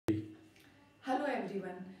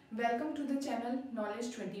everyone, welcome to the channel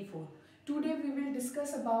Knowledge 24. Today we will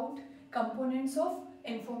discuss about components of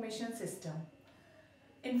information system.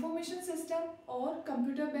 Information system or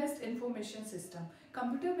computer-based information system.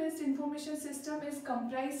 Computer-based information system is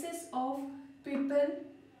comprises of people,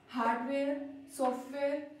 hardware,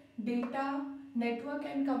 software, data, network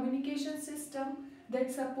and communication system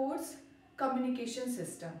that supports communication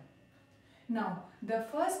system. Now the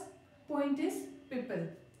first point is people.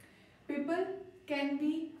 People can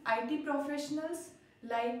be IT professionals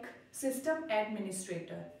like system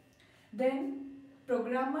administrator, then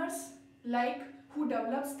programmers like who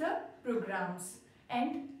develops the programs,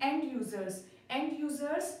 and end users. End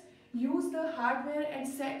users use the hardware and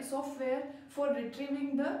software for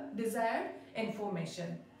retrieving the desired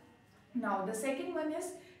information. Now the second one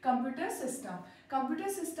is computer system. Computer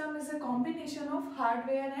system is a combination of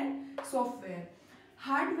hardware and software.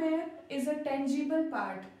 Hardware is a tangible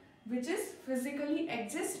part which is physically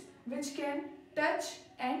exists, which can touch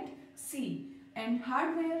and see, and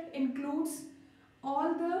hardware includes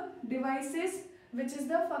all the devices which is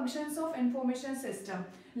the functions of information system,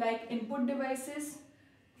 like input devices,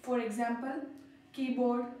 for example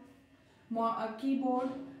keyboard,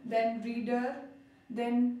 then reader,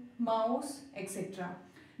 then mouse, etc.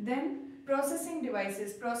 Then processing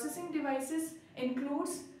devices. Processing devices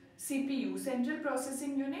includes CPU, central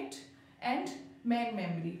processing unit, and main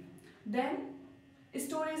memory. Then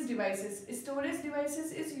storage devices. Storage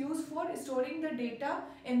devices is used for storing the data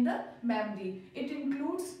in the memory. It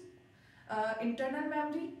includes internal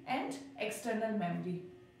memory and external memory.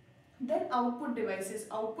 Then output devices.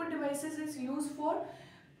 Output devices is used for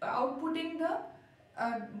outputting the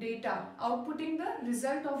data, outputting the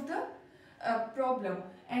result of the problem,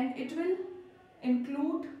 and it will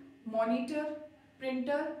include monitor,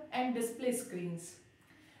 printer and display screens.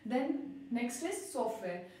 Then next is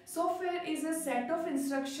software. Software is a set of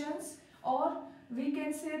instructions, or we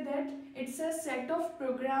can say that it's a set of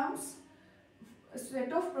programs,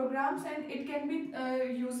 and it can be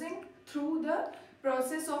using through the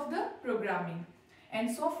process of the programming. And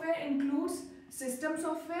software includes system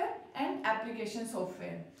software and application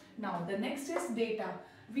software. Now the next is data.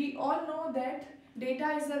 We all know that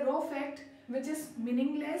data is a raw fact which is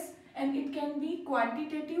meaningless, and it can be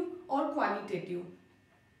quantitative or qualitative,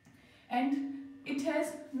 and it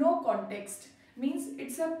has no context, means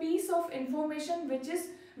it's a piece of information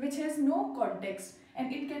which has no context,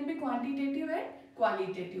 and it can be quantitative and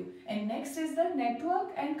qualitative. And next is the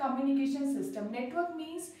network and communication system. Network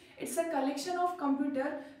means it's a collection of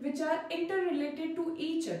computers which are interrelated to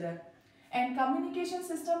each other, and communication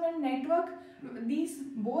system and network, these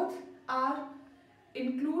both are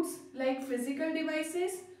includes like physical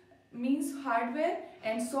devices, means hardware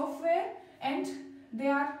and software, and they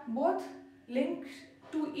are both linked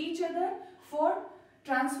to each other for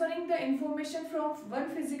transferring the information from one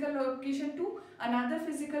physical location to another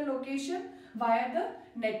physical location via the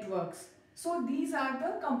networks. So these are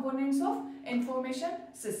the components of information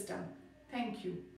system. Thank you.